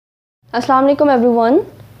Assalamu alaikum everyone.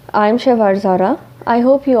 I am Zara. I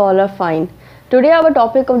hope you all are fine. Today our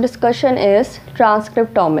topic of discussion is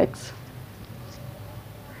transcriptomics.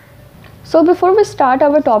 So before we start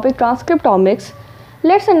our topic transcriptomics,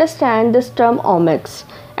 let's understand this term omics.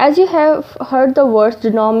 As you have heard the words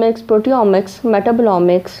genomics, proteomics,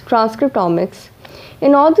 metabolomics, transcriptomics.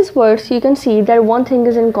 In all these words you can see that one thing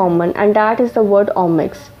is in common, and that is the word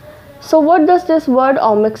omics. So what does this word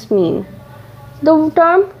omics mean? The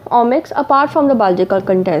term omics, apart from the biological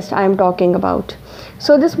context I am talking about.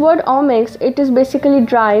 So this word omics, it is basically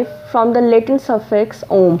derived from the Latin suffix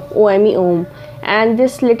om, ome, and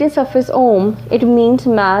this Latin suffix om, it means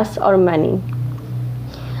mass or many.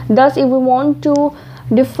 Thus, if we want to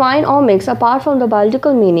define omics apart from the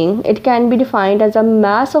biological meaning, it can be defined as a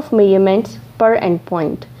mass of measurements per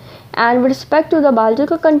endpoint. And with respect to the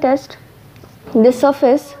biological context, this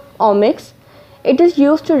suffix omics, it is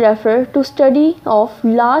used to refer to study of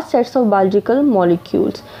large sets of biological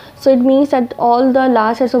molecules. So it means that all the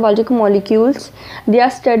large sets of biological molecules, they are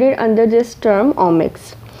studied under this term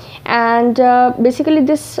omics. And basically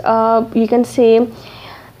this you can say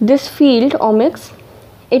this field omics,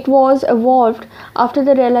 it was evolved after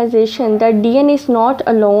the realization that DNA is not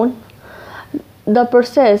alone the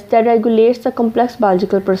process that regulates the complex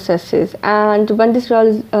biological processes. And when this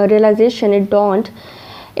realization it dawned,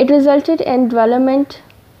 it resulted in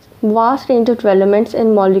vast range of developments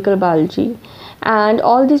in molecular biology, and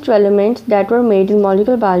all these developments that were made in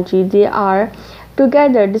molecular biology, they are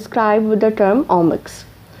together described with the term omics.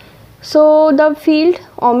 So the field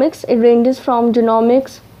omics, it ranges from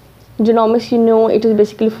genomics. Genomics, you know, it is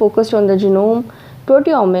basically focused on the genome.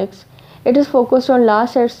 Proteomics, it is focused on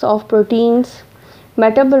large sets of proteins.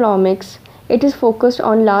 Metabolomics, it is focused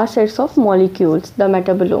on large sets of molecules, the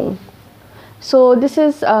metabolome. So this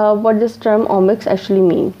is what this term omics actually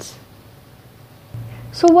means.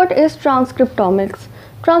 So what is transcriptomics?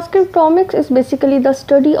 Transcriptomics is basically the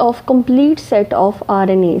study of complete set of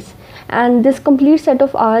RNAs, and this complete set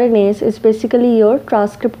of RNAs is basically your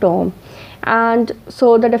transcriptome. And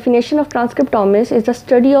so the definition of transcriptomics is the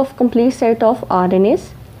study of complete set of RNAs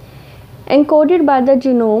encoded by the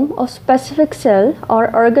genome of specific cell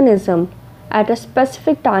or organism at a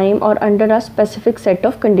specific time or under a specific set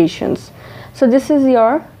of conditions. So this is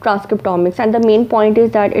your transcriptomics, and the main point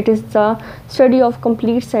is that it is the study of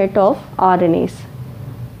complete set of RNAs.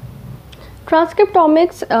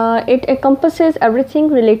 Transcriptomics, it encompasses everything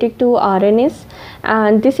related to RNAs,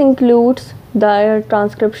 and this includes their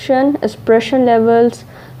transcription, expression levels,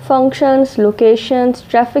 functions, locations,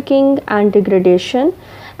 trafficking and degradation.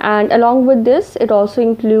 And along with this, it also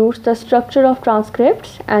includes the structure of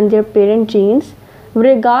transcripts and their parent genes with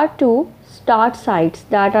regard to start sites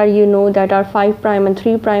that are, you know, that are 5' and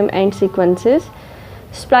 3' end sequences,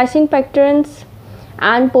 splicing patterns,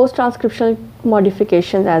 and post-transcriptional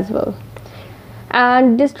modifications as well.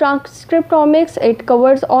 And this transcriptomics, it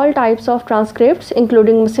covers all types of transcripts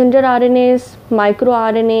including messenger RNAs,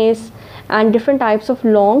 microRNAs, and different types of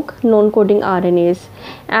long non-coding RNAs.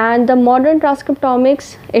 And the modern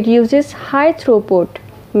transcriptomics, it uses high throughput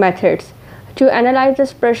methods to analyze the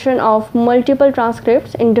expression of multiple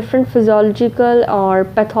transcripts in different physiological or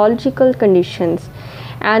pathological conditions.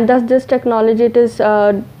 And thus this technology, it is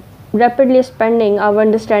rapidly expanding our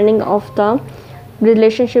understanding of the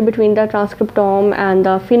relationship between the transcriptome and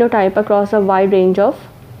the phenotype across a wide range of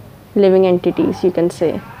living entities, you can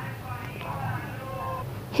say.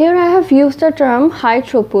 Here I have used the term high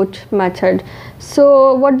throughput method.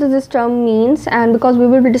 So what does this term means? And because we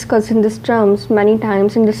will be discussing these terms many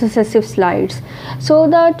times in the successive slides. So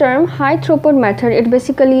the term high throughput method, it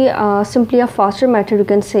basically simply a faster method, you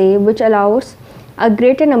can say, which allows a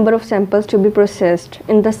greater number of samples to be processed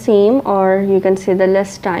in the same, or you can say, the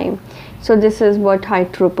less time. So this is what high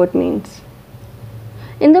throughput means.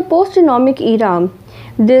 In the post-genomic era,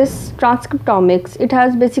 this transcriptomics, it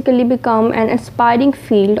has basically become an aspiring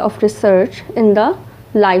field of research in the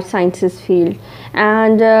life sciences field.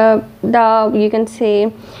 And you can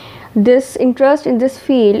say this interest in this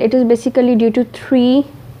field, it is basically due to three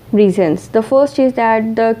reasons. The first is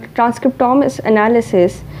that the transcriptome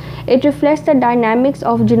analysis, it reflects the dynamics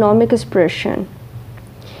of genomic expression.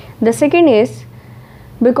 The second is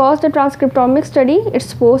because the transcriptomic study, it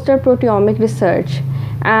supports the proteomic research.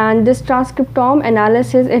 And this transcriptome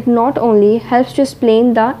analysis, it not only helps to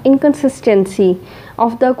explain the inconsistency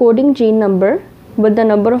of the coding gene number with the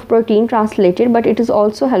number of protein translated, but it is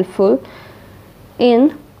also helpful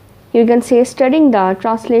in, you can say, studying the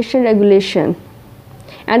translation regulation.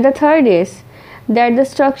 And the third is that the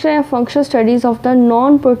structure and function studies of the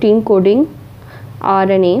non-protein coding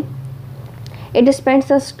RNA, It expands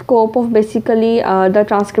the scope of basically the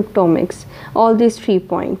transcriptomics, all these 3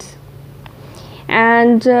 points.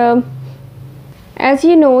 And as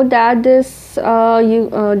you know that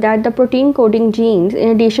that the protein coding genes, in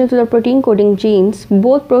addition to the protein coding genes,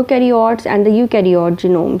 both prokaryotes and the eukaryote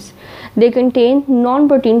genomes, they contain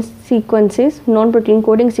non-protein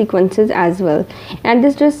coding sequences as well. And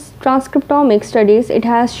this transcriptomic studies, it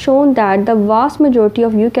has shown that the vast majority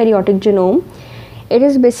of eukaryotic genome, it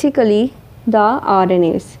is basically the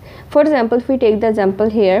RNAs. For example, if we take the example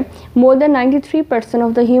here, more than 93%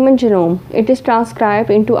 of the human genome, it is transcribed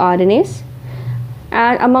into RNAs,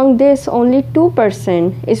 and among this only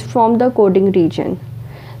 2% is from the coding region.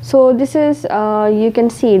 So this is you can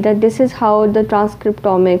see that this is how the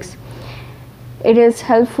transcriptomics, it is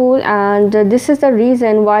helpful, and this is the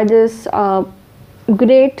reason why this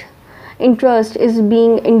great interest is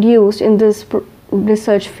being induced in this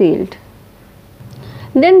research field.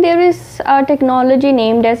 Then there is a technology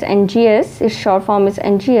named as NGS. Its short form is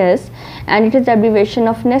NGS, and it is the abbreviation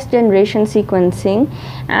of next generation sequencing.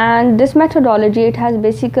 And this methodology, it has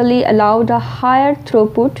basically allowed a higher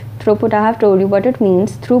throughput, I have told you what it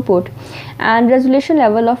means, throughput, and resolution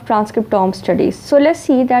level of transcriptome studies. So let's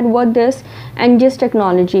see that what this NGS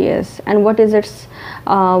technology is and what is its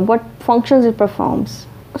what functions it performs.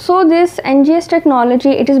 So this NGS technology,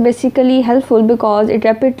 it is basically helpful because it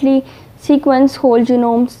rapidly sequence whole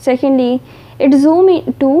genomes. Secondly, it zoom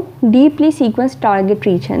into deeply sequenced target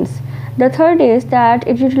regions. The third is that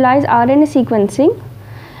it utilizes RNA sequencing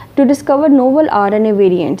to discover novel RNA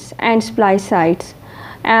variants and splice sites,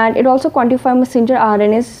 and it also quantifies messenger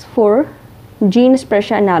RNAs for gene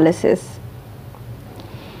expression analysis.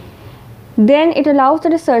 Then it allows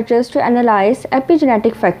the researchers to analyze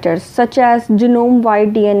epigenetic factors such as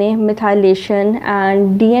genome-wide DNA methylation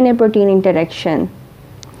and DNA protein interaction.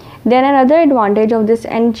 Then another advantage of this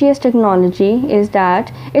NGS technology is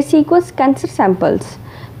that it sequences cancer samples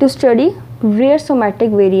to study rare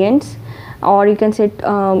somatic variants, or you can say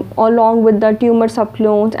along with the tumor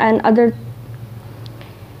subclones and other.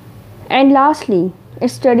 And lastly, it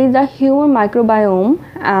studies the human microbiome,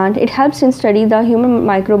 and it helps in study the human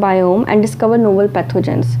microbiome and discover novel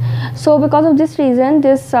pathogens. So because of this reason,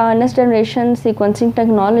 this next generation sequencing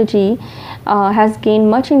technology has gained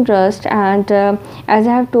much interest, and as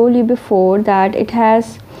I have told you before, that it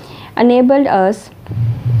has enabled us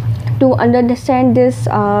to understand this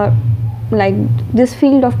this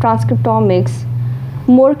field of transcriptomics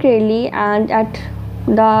more clearly and at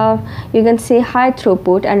the, you can say, high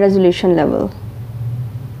throughput and resolution level.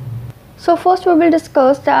 So first we will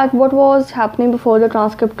discuss that what was happening before the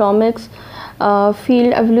transcriptomics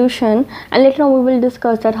field evolution, and later on we will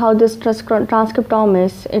discuss that how this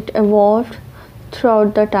transcriptomics, it evolved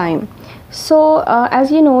throughout the time. So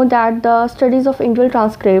as you know that the studies of individual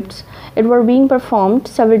transcripts, it were being performed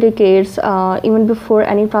several decades even before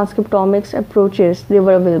any transcriptomics approaches they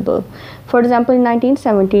were available. For example, in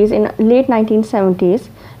late 1970s,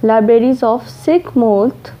 libraries of silk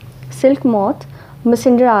moth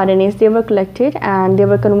messenger RNAs, they were collected and they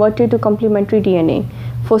were converted to complementary DNA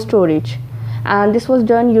for storage, and this was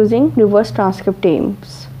done using reverse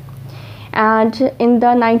transcriptomes. And in the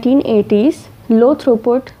 1980s, low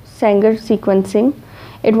throughput Sanger sequencing,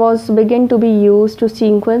 it was began to be used to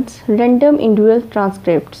sequence random individual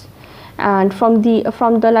transcripts, and from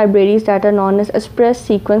the libraries that are known as express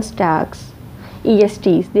sequence tags,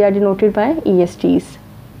 ESTs. They are denoted by ESTs.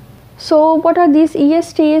 So what are these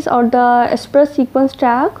ESTs or the express sequence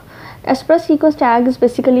tag? Express sequence tag is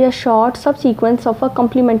basically a short subsequence of a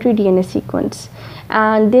complementary DNA sequence,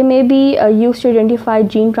 and they may be used to identify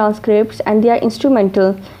gene transcripts, and they are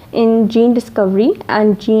instrumental in gene discovery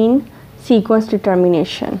and gene sequence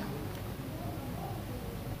determination.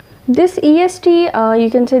 This EST, you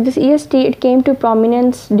can say this EST, it came to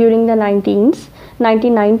prominence during the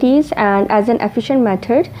 1990s and as an efficient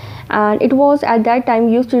method, and it was at that time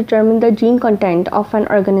used to determine the gene content of an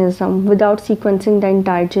organism without sequencing the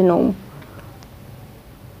entire genome.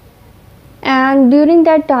 And during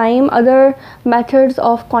that time, other methods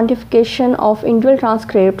of quantification of individual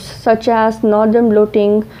transcripts such as northern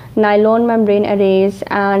blotting, nylon membrane arrays,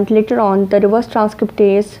 and later on the reverse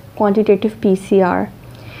transcriptase quantitative PCR,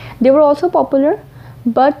 they were also popular,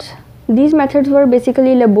 but these methods were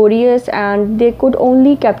basically laborious and they could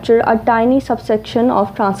only capture a tiny subsection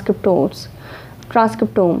of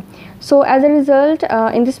transcriptome. So as a result,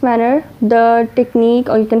 in this manner, the technique,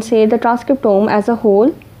 or you can say the transcriptome as a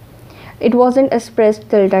whole, it wasn't expressed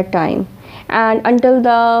till that time, and until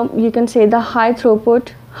the, you can say, the higher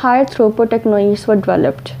throughput technologies were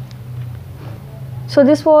developed. So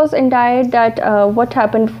this was entire that what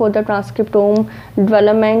happened for the transcriptome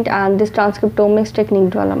development and this transcriptomics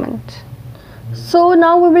technique development. So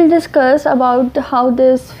now we will discuss about how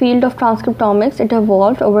this field of transcriptomics it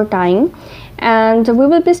evolved over time, and we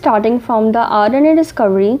will be starting from the RNA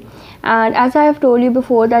discovery. And as I have told you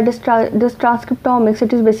before that this transcriptomics,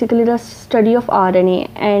 it is basically the study of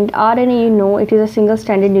RNA, and RNA, you know, it is a single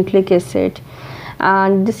stranded nucleic acid,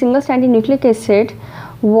 and the single stranded nucleic acid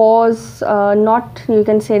was not, you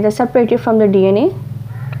can say, the separated from the DNA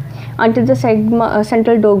until the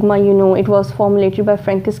central dogma, you know, it was formulated by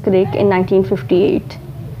Francis Crick in 1958.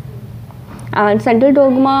 And central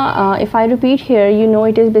dogma, if I repeat here, you know,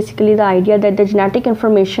 it is basically the idea that the genetic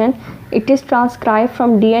information, it is transcribed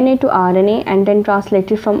from DNA to RNA and then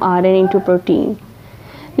translated from RNA into protein.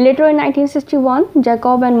 Later in 1961,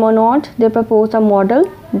 Jacob and Monod, they proposed a model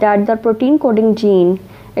that the protein coding gene,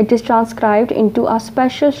 it is transcribed into a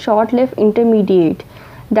special short-lived intermediate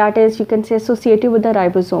that is, you can say, associated with the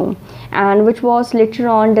ribosome, and which was later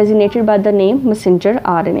on designated by the name messenger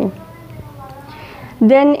RNA.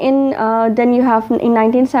 Then you have in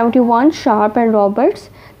 1971, Sharp and Roberts,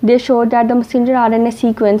 they showed that the messenger RNA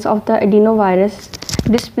sequence of the adenovirus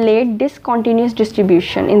displayed discontinuous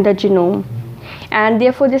distribution in the genome, and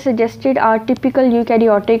therefore they suggested a typical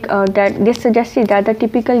eukaryotic that the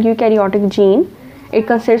typical eukaryotic gene, it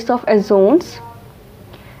consists of exons,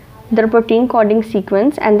 the protein coding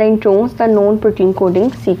sequence, and the introns, the known protein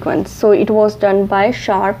coding sequence. So it was done by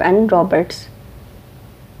Sharp and Roberts.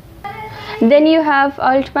 Then you have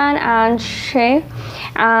Altman and Shea,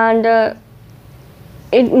 and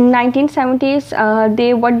in 1970s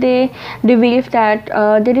they believed that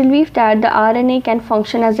the RNA can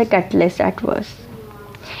function as a catalyst at first.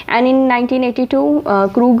 And in 1982,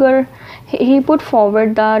 Kruger, he put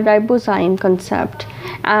forward the ribozyme concept,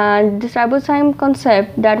 and this ribozyme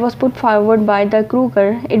concept that was put forward by the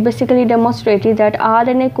Kruger, it basically demonstrated that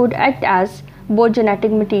RNA could act as both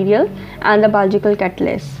genetic material and the biological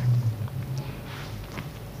catalyst.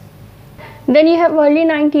 Then you have early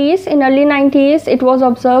 90s. In early 90s, it was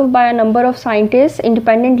observed by a number of scientists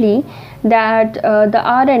independently that the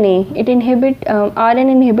RNA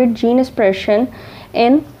inhibit gene expression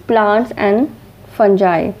in plants and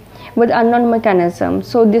fungi with unknown mechanism.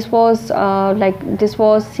 So this was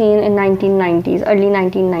seen in 1990s, early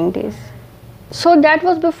 1990s. So that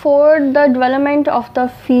was before the development of the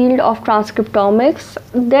field of transcriptomics.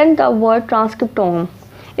 Then the word transcriptome,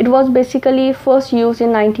 it was basically first used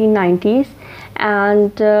in 1990s,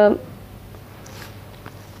 and the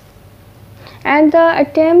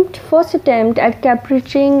first attempt at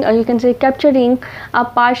capturing a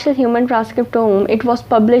partial human transcriptome, it was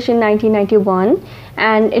published in 1991,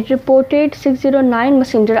 and it reported 609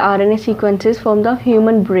 messenger RNA sequences from the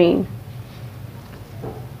human brain.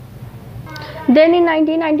 Then in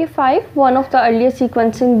 1995, one of the earliest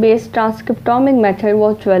sequencing based transcriptomic method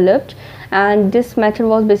was developed, and this method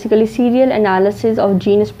was basically serial analysis of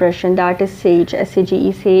gene expression, that is SAGE,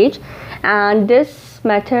 SAGE. And this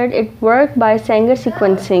method, it worked by Sanger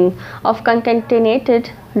sequencing of concatenated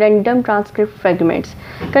random transcript fragments.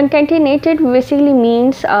 Concatenated basically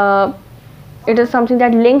means it is something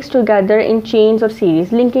that links together in chains or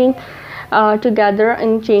series, linking together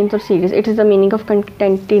in chains or series. It is the meaning of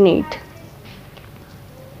concatenate.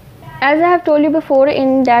 As I have told you before,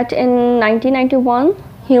 in 1991,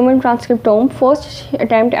 human transcriptome, first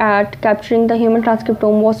attempt at capturing the human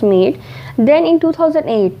transcriptome was made. Then in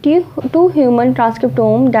 2008, two human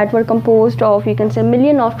transcriptome that were composed of, you can say,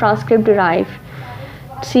 million of transcript derived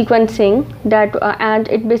sequencing that and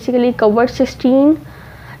it basically covered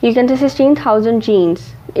 16,000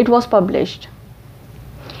 genes. It was published,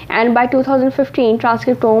 and by 2015,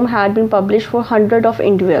 transcriptome had been published for hundreds of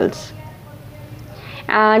individuals.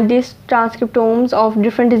 And these transcriptomes of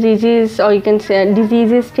different diseases, or you can say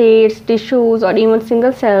diseases, states, tissues, or even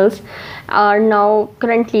single cells, are now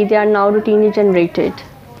routinely generated.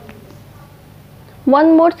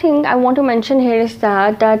 One more thing I want to mention here is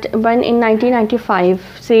that when in 1995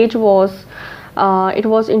 SAGE was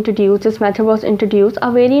introduced, this method was introduced,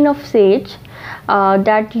 a variant of SAGE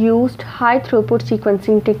that used high throughput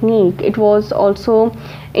sequencing technique, it was also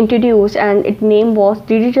introduced, and its name was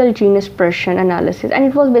digital gene expression analysis, and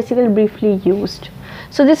it was basically briefly used.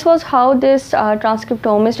 So this was how this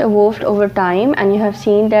transcriptomist evolved over time, and you have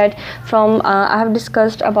seen that from I have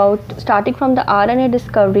discussed about starting from the RNA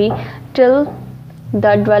discovery till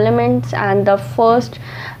the developments and the first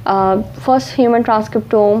human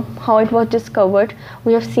transcriptome, how it was discovered.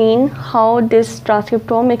 We have seen how this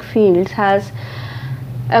transcriptomic field has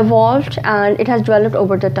evolved and it has developed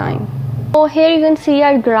over the time. So here you can see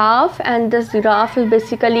a graph, and this graph is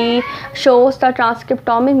basically shows the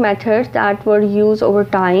transcriptomic methods that were used over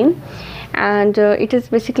time, and it is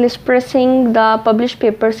basically expressing the published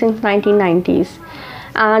papers since 1990s.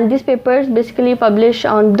 And these papers basically published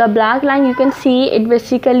on the black line. You can see it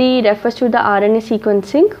basically refers to the RNA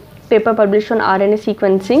sequencing, paper published on RNA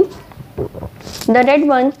sequencing. The red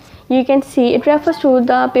one, you can see it refers to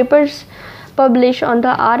the papers published on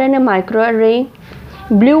the RNA microarray.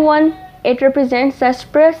 Blue one, it represents the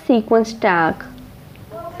express sequence tag,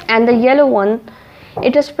 and the yellow one,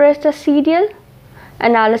 it expresses the serial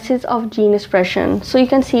analysis of gene expression. So you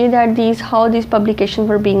can see that how these publications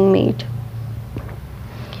were being made.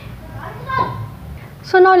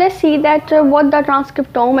 So now let's see that what the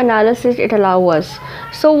transcriptome analysis it allows us.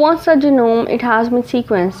 So once the genome it has been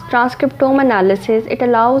sequenced, transcriptome analysis it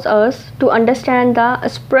allows us to understand the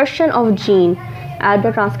expression of gene at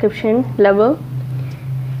the transcription level,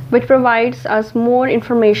 which provides us more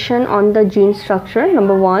information on the gene structure,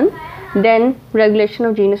 number one, then regulation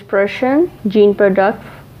of gene expression, gene product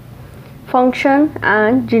function,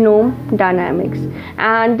 and genome dynamics.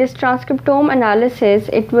 And this transcriptome analysis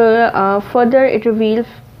it will further reveal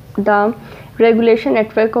the regulation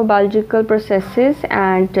network of biological processes,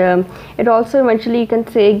 and it also eventually you can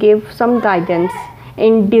say give some guidance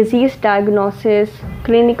in disease diagnosis,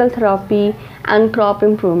 clinical therapy, and crop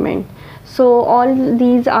improvement. So all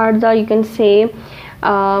these are the you can say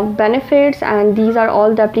benefits, and these are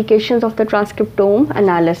all the applications of the transcriptome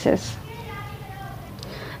analysis.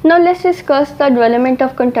 Now let's discuss the development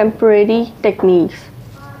of contemporary techniques.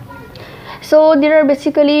 So there are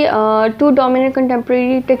basically two dominant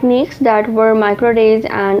contemporary techniques that were microarrays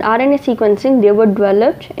and RNA sequencing. They were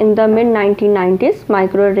developed in the mid 1990s,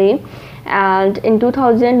 microarray, and in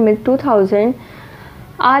mid 2000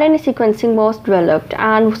 RNA sequencing was developed.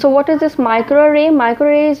 And so what is this microarray?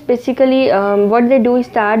 Microarray is basically what they do is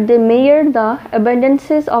that they measure the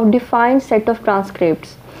abundances of defined set of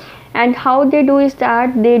transcripts, and how they do is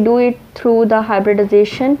that they do it through the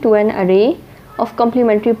hybridization to an array of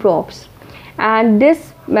complementary probes. And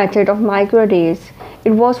this method of microarrays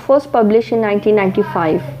it was first published in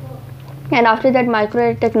 1995, and after that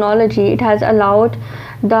microarray technology it has allowed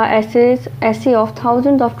the assay of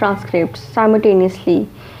thousands of transcripts simultaneously.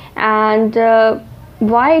 And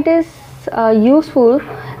why it is useful,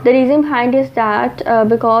 the reason behind is that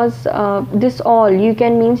because this all you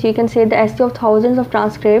can say the assay of thousands of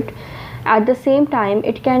transcripts at the same time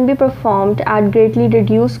it can be performed at greatly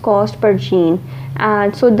reduced cost per gene,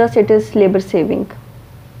 and so thus it is labor saving.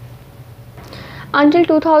 Until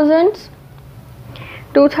 2000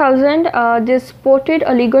 this spotted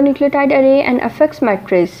oligonucleotide array and FX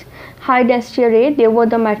matrix high density array, they were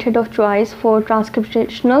the method of choice for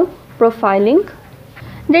transcriptional profiling.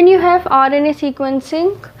 Then you have RNA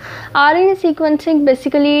sequencing. RNA sequencing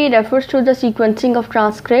basically refers to the sequencing of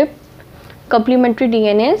transcript complementary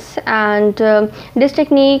DNAs, and this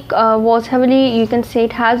technique was heavily, you can say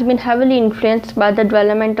it has been heavily influenced by the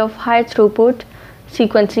development of high throughput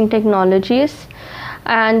sequencing technologies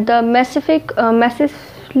and the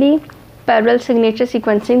massively parallel signature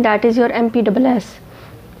sequencing, that is your MPSS.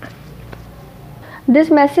 This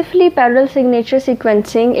massively parallel signature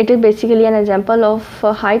sequencing, it is basically an example of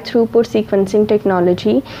high throughput sequencing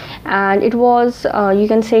technology, and it was you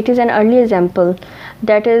can say it is an early example,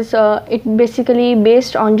 that is it basically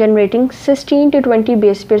based on generating 16 to 20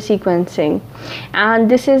 base pair sequencing, and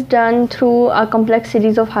this is done through a complex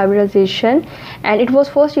series of hybridization, and it was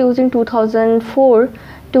first used in 2004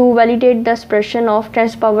 to validate the expression of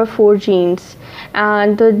 10⁴ genes,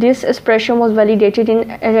 and this expression was validated in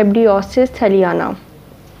Arabidopsis thaliana.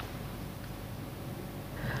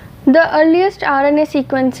 The earliest RNA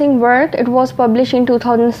sequencing work, it was published in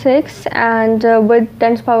 2006 and with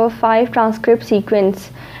 10⁵ transcript sequence,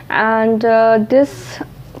 and this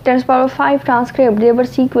 10⁵ transcript they were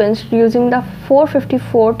sequenced using the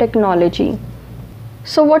 454 technology.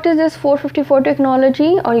 So what is this 454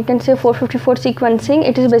 technology, or you can say 454 sequencing?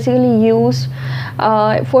 It is basically used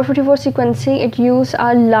 454 sequencing, it uses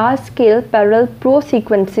a large scale parallel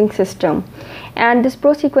pro-sequencing system, and this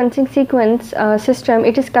pro-sequencing system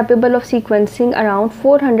it is capable of sequencing around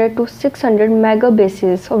 400 to 600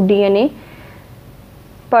 megabases of DNA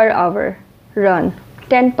per hour run,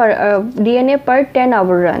 DNA per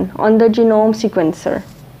 10-hour run on the genome sequencer.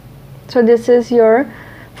 So this is your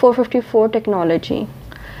 454 technology.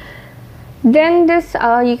 Then this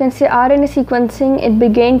you can say RNA sequencing, it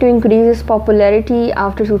began to increase its popularity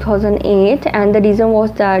after 2008, and the reason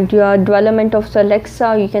was that the development of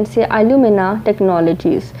Alexa, you can say Illumina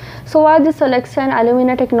technologies. So why this Alexa and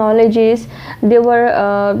Illumina technologies,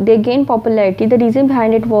 they gained popularity? The reason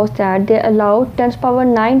behind it was that they allowed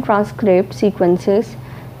 10^9 transcript sequences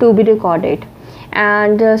to be recorded,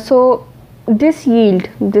 and so this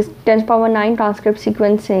 10^9 transcript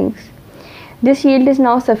sequencing, this yield is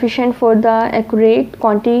now sufficient for the accurate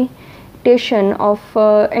quantitation of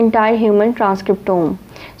entire human transcriptome.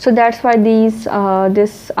 So that's why this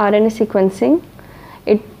RNA sequencing,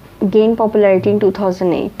 it gained popularity in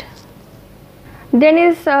 2008. Then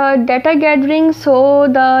is data gathering. So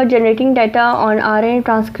the generating data on RNA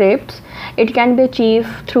transcripts, it can be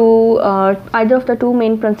achieved through either of the two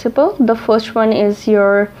main principles. The first one is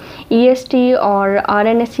your EST or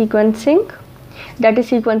RNA sequencing, that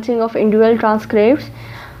is sequencing of individual transcripts,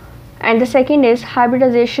 and the second is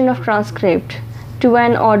hybridization of transcript to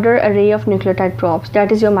an ordered array of nucleotide probes,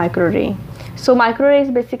 that is your microarray. So microarray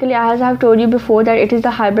is basically, as I have told you before, that it is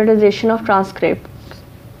the hybridization of transcript.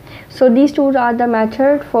 So these two are the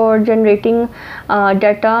method for generating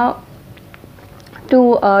data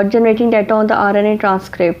on the RNA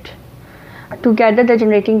transcript, to gather the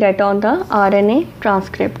generating data on the RNA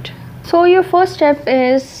transcript. So your first step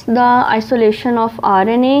is the isolation of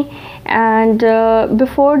RNA, and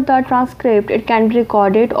before the transcript it can be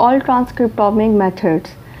recorded, all transcriptomic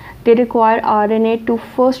methods, they require RNA to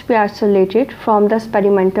first be isolated from the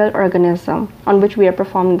experimental organism on which we are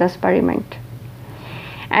performing the experiment.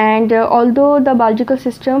 And although the biological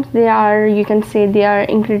systems, they are, you can say, they are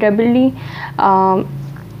incredibly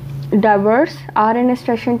diverse, RNA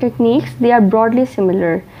extraction techniques, they are broadly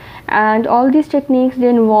similar, and all these techniques, they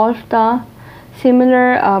involve the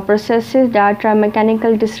similar processes that are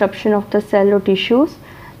mechanical disruption of the cell or tissues,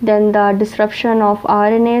 then the disruption of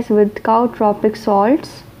RNAs with chaotropic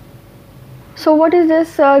salts. So what is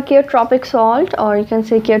this chaotropic salt, or you can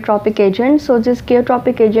say chaotropic agent? So this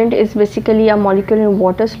chaotropic agent is basically a molecule in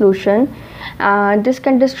water solution, and this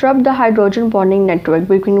can disrupt the hydrogen bonding network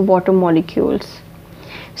between water molecules.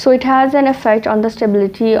 So it has an effect on the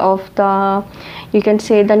stability of the, you can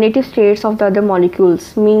say, the native states of the other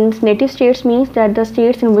molecules. Means native states means that the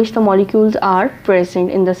states in which the molecules are present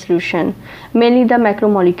in the solution, mainly the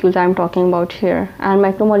macromolecules I am talking about here. And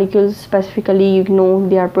macromolecules specifically, you know,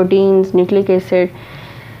 they are proteins, nucleic acid.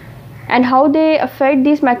 And how they affect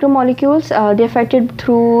these macromolecules? They affect it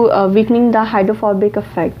through weakening the hydrophobic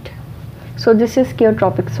effect. So this is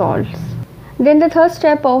chaotropic salts. Then the third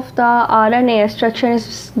step of the RNA extraction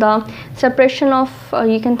is the separation of,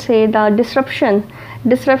 you can say, the disruption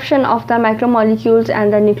of the macromolecules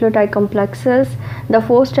and the nucleotide complexes. The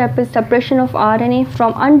fourth step is separation of RNA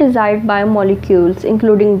from undesired biomolecules,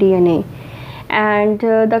 including DNA. And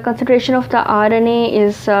the concentration of the RNA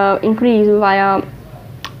is increased via,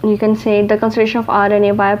 you can say, the concentration of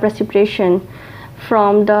RNA via precipitation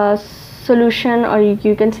from the solution, or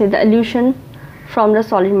you can say the elution from the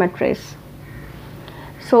solid matrix.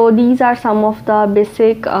 So these are some of the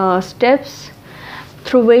basic steps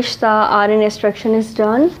through which the RNA extraction is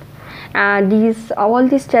done, and all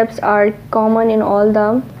these steps are common in all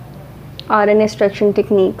the RNA extraction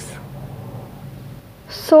techniques.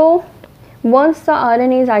 So once the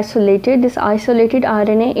RNA is isolated, this isolated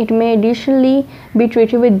RNA, it may additionally be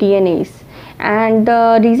treated with DNAs, and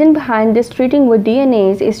the reason behind this treating with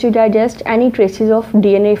DNAs is to digest any traces of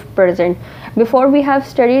DNA if present. Before we have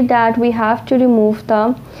studied that we have to remove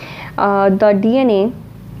the DNA,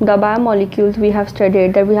 the biomolecules we have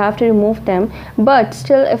studied, that we have to remove them, but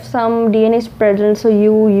still if some DNA is present, so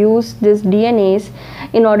you use this DNAs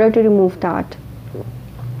in order to remove that.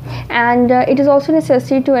 And it is also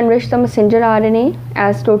necessary to enrich the messenger RNA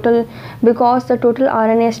as total, because the total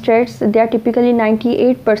RNA strains, they are typically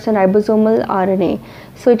 98% ribosomal RNA.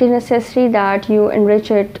 So it is necessary that you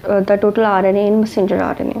enrich it, the total RNA in messenger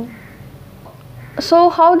RNA. So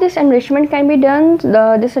how this enrichment can be done?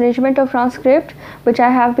 This enrichment of transcript, which I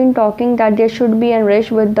have been talking, that they should be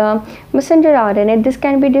enriched with the messenger RNA. This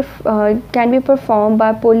can be performed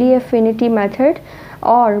by polyaffinity method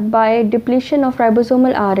or by depletion of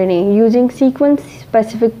ribosomal RNA using sequence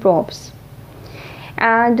specific probes.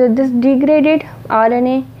 And this degraded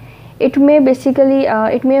RNA, it may basically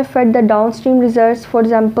it may affect the downstream results. For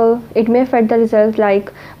example, it may affect the results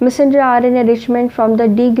like messenger RNA enrichment from the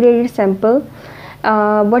degraded sample.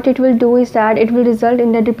 What it will do is that it will result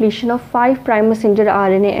in the depletion of 5' messenger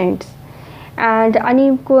RNA ends, and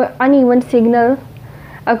uneven signal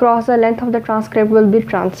across the length of the transcript will be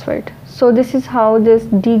transferred. So this is how this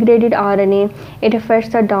degraded RNA, it affects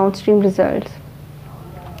the downstream results.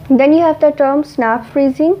 Then you have the term snap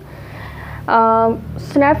freezing.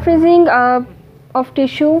 Snap freezing of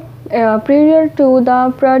tissue prior to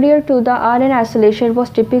the RNA isolation was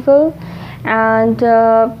typical, and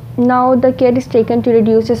now the care is taken to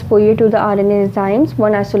reduce exposure to the RNA enzymes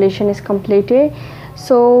when isolation is completed.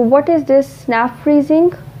 So what is this snap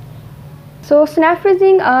freezing? So snap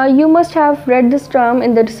freezing, you must have read this term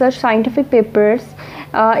in the research scientific papers.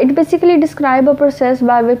 It basically describes a process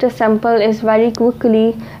by which a sample is very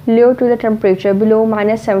quickly lowered to the temperature below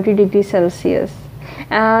 -70 degrees Celsius.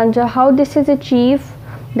 And how this is achieved,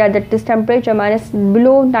 that this temperature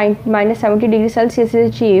below -70 degrees Celsius is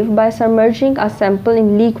achieved by submerging a sample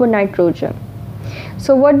in liquid nitrogen.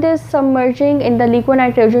 So what this submerging in the liquid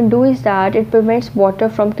nitrogen do is that it prevents water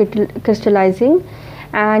from crystallizing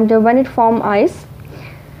and when it forms ice.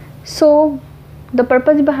 So the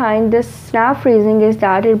purpose behind this snap freezing is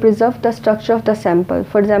that it preserves the structure of the sample.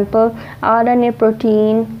 For example, RNA,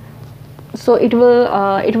 protein, so it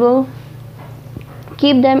will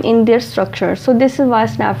keep them in their structure. So this is why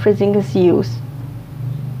snap freezing is used.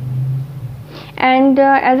 And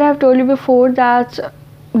as I have told you before, that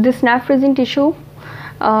the snap freezing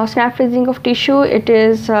of tissue, it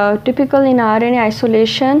is typical in RNA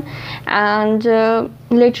isolation, and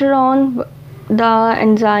later on the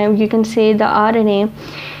enzyme, you can say the RNA,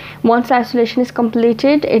 once the isolation is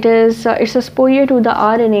completed, its exposure to the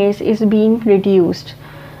RNAs is being reduced.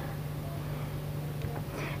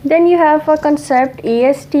 Then you have a concept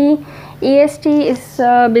EST. EST is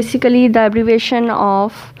basically the abbreviation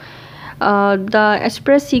of the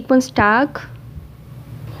express sequence tag.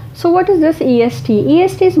 So what is this EST?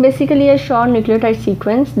 EST is basically a short nucleotide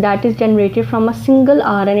sequence that is generated from a single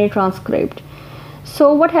RNA transcript.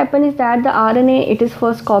 So what happens is that the RNA, it is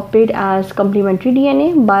first copied as complementary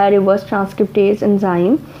DNA by a reverse transcriptase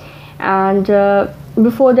enzyme, and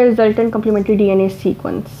before the resultant complementary DNA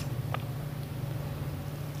sequence.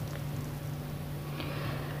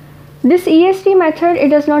 This EST method, it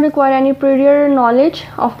does not require any prior knowledge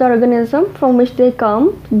of the organism from which they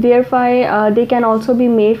come. Therefore, they can also be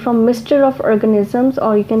made from mixture of organisms,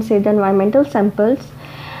 or you can say the environmental samples.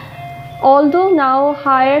 Although now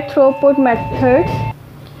higher throughput methods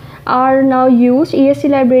are now used, EST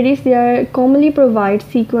libraries, they are commonly provide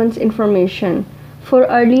sequence information for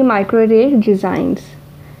early microarray designs.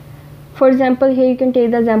 For example, here you can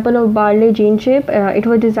take the example of barley gene chip. It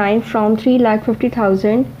was designed from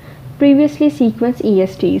 350,000 previously sequenced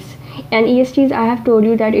ESTs, and ESTs, I have told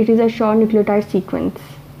you that it is a short nucleotide sequence.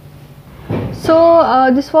 So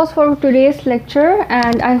this was for today's lecture,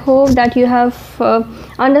 and I hope that you have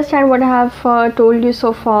understand what I have told you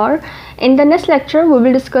so far. In the next lecture, we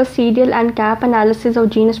will discuss serial and cap analysis of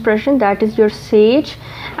gene expression, that is your SAGE,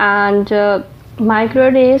 and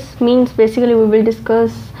microarrays means basically we will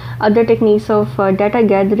discuss other techniques of data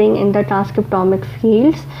gathering in the transcriptomic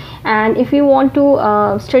fields. And if you want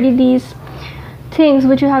to study these things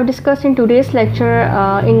which you have discussed in today's lecture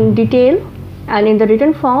in detail and in the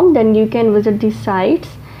written form, then you can visit these sites.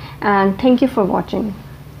 And thank you for watching.